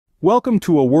Welcome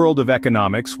to a world of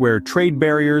economics where trade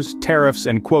barriers, tariffs,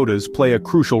 and quotas play a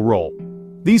crucial role.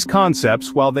 These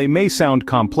concepts, while they may sound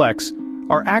complex,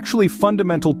 are actually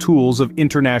fundamental tools of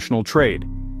international trade.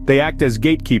 They act as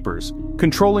gatekeepers,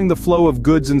 controlling the flow of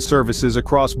goods and services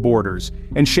across borders,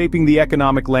 and shaping the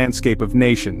economic landscape of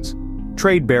nations.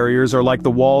 Trade barriers are like the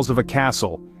walls of a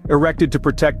castle, erected to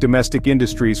protect domestic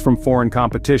industries from foreign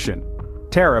competition.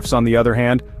 Tariffs, on the other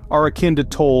hand, are akin to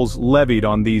tolls levied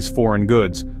on these foreign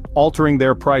goods, altering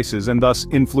their prices and thus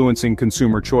influencing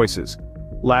consumer choices.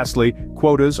 Lastly,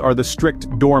 quotas are the strict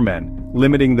doormen,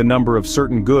 limiting the number of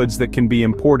certain goods that can be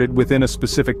imported within a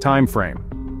specific time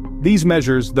frame. These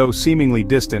measures, though seemingly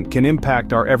distant, can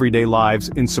impact our everyday lives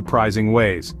in surprising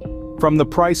ways. From the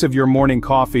price of your morning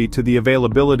coffee to the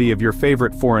availability of your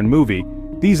favorite foreign movie,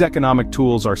 these economic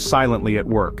tools are silently at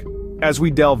work. As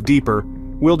we delve deeper,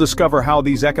 we'll discover how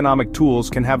these economic tools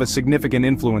can have a significant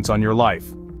influence on your life.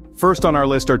 First on our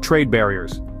list are trade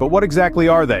barriers. But what exactly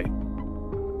are they?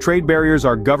 Trade barriers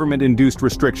are government-induced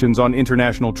restrictions on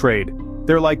international trade.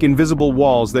 They're like invisible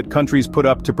walls that countries put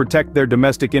up to protect their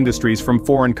domestic industries from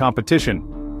foreign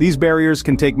competition. These barriers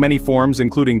can take many forms,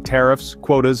 including tariffs,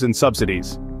 quotas, and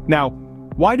subsidies. Now,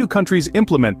 why do countries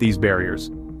implement these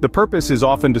barriers? The purpose is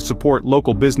often to support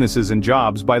local businesses and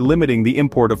jobs by limiting the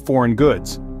import of foreign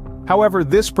goods. However,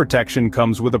 this protection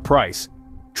comes with a price.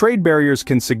 Trade barriers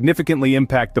can significantly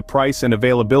impact the price and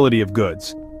availability of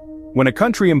goods. When a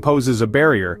country imposes a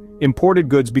barrier, imported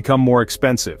goods become more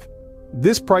expensive.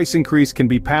 This price increase can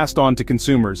be passed on to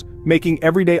consumers, making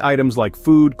everyday items like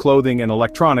food, clothing, and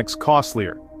electronics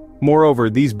costlier. Moreover,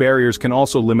 these barriers can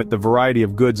also limit the variety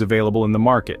of goods available in the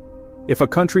market. If a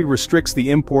country restricts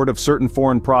the import of certain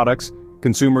foreign products,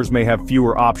 consumers may have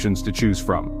fewer options to choose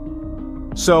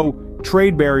from. So,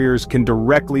 trade barriers can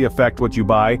directly affect what you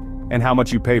buy and how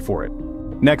much you pay for it.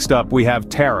 Next up, we have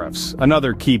tariffs,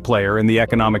 another key player in the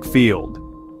economic field.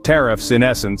 Tariffs, in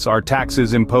essence, are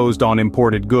taxes imposed on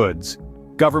imported goods.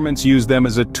 Governments use them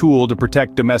as a tool to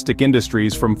protect domestic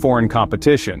industries from foreign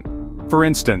competition. For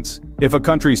instance, if a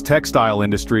country's textile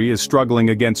industry is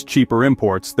struggling against cheaper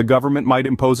imports, the government might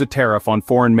impose a tariff on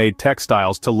foreign-made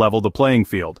textiles to level the playing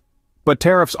field. But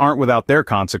tariffs aren't without their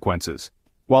consequences.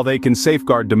 While they can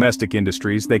safeguard domestic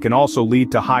industries, they can also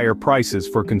lead to higher prices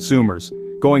for consumers.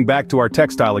 Going back to our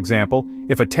textile example,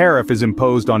 if a tariff is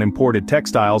imposed on imported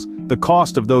textiles, the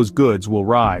cost of those goods will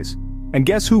rise. And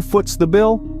guess who foots the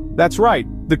bill? That's right,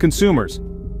 the consumers.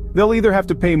 They'll either have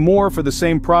to pay more for the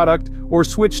same product or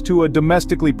switch to a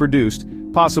domestically produced,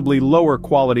 possibly lower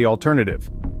quality alternative.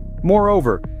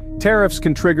 Moreover, tariffs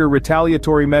can trigger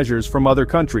retaliatory measures from other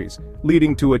countries,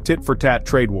 leading to a tit-for-tat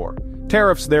trade war.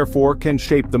 Tariffs, therefore, can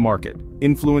shape the market,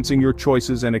 influencing your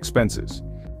choices and expenses.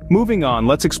 Moving on,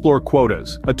 let's explore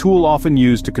quotas, a tool often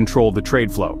used to control the trade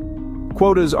flow.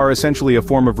 Quotas are essentially a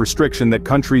form of restriction that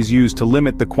countries use to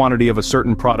limit the quantity of a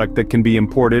certain product that can be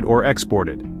imported or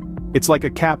exported. It's like a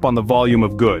cap on the volume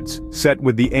of goods, set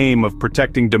with the aim of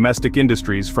protecting domestic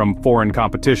industries from foreign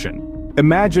competition.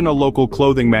 Imagine a local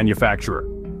clothing manufacturer.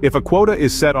 If a quota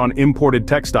is set on imported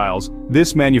textiles,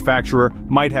 this manufacturer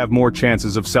might have more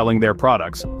chances of selling their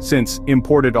products, since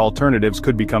imported alternatives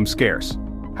could become scarce.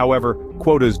 However,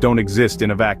 quotas don't exist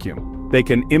in a vacuum. They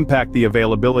can impact the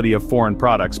availability of foreign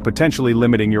products, potentially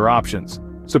limiting your options.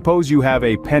 Suppose you have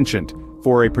a penchant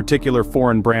for a particular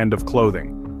foreign brand of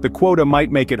clothing. The quota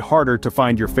might make it harder to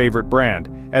find your favorite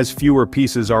brand, as fewer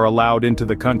pieces are allowed into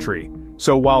the country.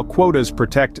 So while quotas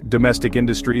protect domestic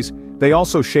industries, they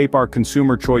also shape our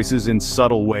consumer choices in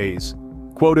subtle ways.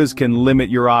 Quotas can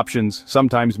limit your options,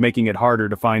 sometimes making it harder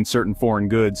to find certain foreign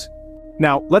goods.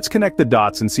 Now, let's connect the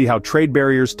dots and see how trade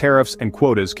barriers, tariffs, and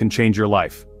quotas can change your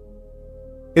life.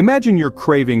 Imagine you're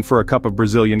craving for a cup of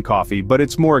Brazilian coffee, but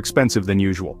it's more expensive than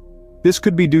usual. This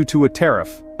could be due to a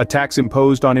tariff, a tax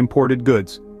imposed on imported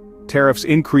goods. Tariffs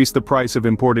increase the price of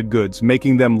imported goods,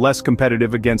 making them less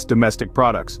competitive against domestic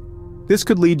products. This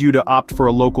could lead you to opt for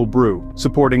a local brew,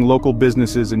 supporting local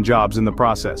businesses and jobs in the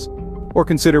process. Or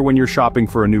consider when you're shopping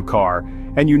for a new car,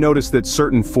 and you notice that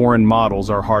certain foreign models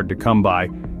are hard to come by.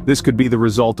 This could be the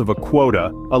result of a quota,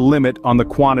 a limit on the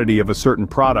quantity of a certain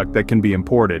product that can be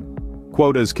imported.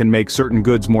 Quotas can make certain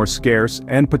goods more scarce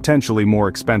and potentially more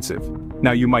expensive.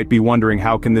 Now you might be wondering,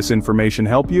 how can this information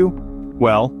help you?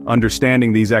 Well,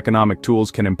 understanding these economic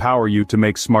tools can empower you to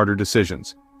make smarter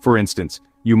decisions. For instance,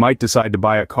 you might decide to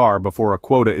buy a car before a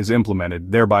quota is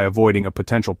implemented, thereby avoiding a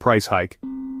potential price hike.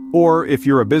 Or, if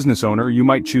you're a business owner, you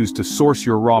might choose to source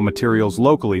your raw materials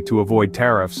locally to avoid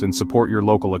tariffs and support your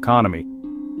local economy.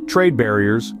 Trade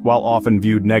barriers, while often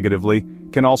viewed negatively,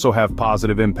 can also have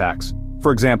positive impacts.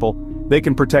 For example, they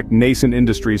can protect nascent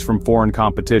industries from foreign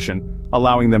competition,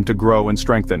 allowing them to grow and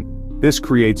strengthen. This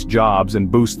creates jobs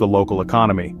and boosts the local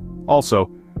economy. Also,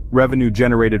 revenue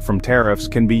generated from tariffs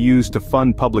can be used to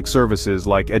fund public services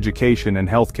like education and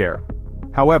healthcare.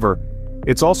 However,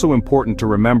 it's also important to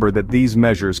remember that these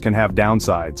measures can have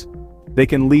downsides. They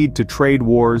can lead to trade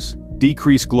wars,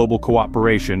 decrease global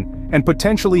cooperation, and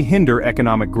potentially hinder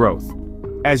economic growth.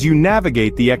 As you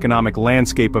navigate the economic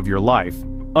landscape of your life,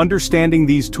 understanding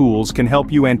these tools can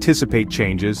help you anticipate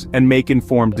changes and make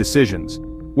informed decisions.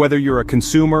 Whether you're a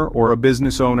consumer or a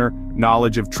business owner,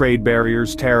 knowledge of trade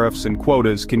barriers, tariffs, and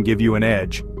quotas can give you an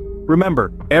edge.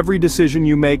 Remember, every decision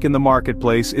you make in the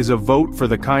marketplace is a vote for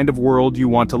the kind of world you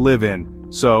want to live in.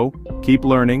 So, keep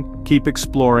learning, keep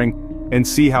exploring, and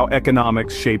see how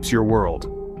economics shapes your world.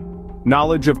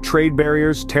 Knowledge of trade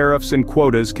barriers, tariffs, and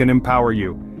quotas can empower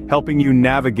you, helping you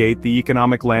navigate the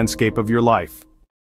economic landscape of your life.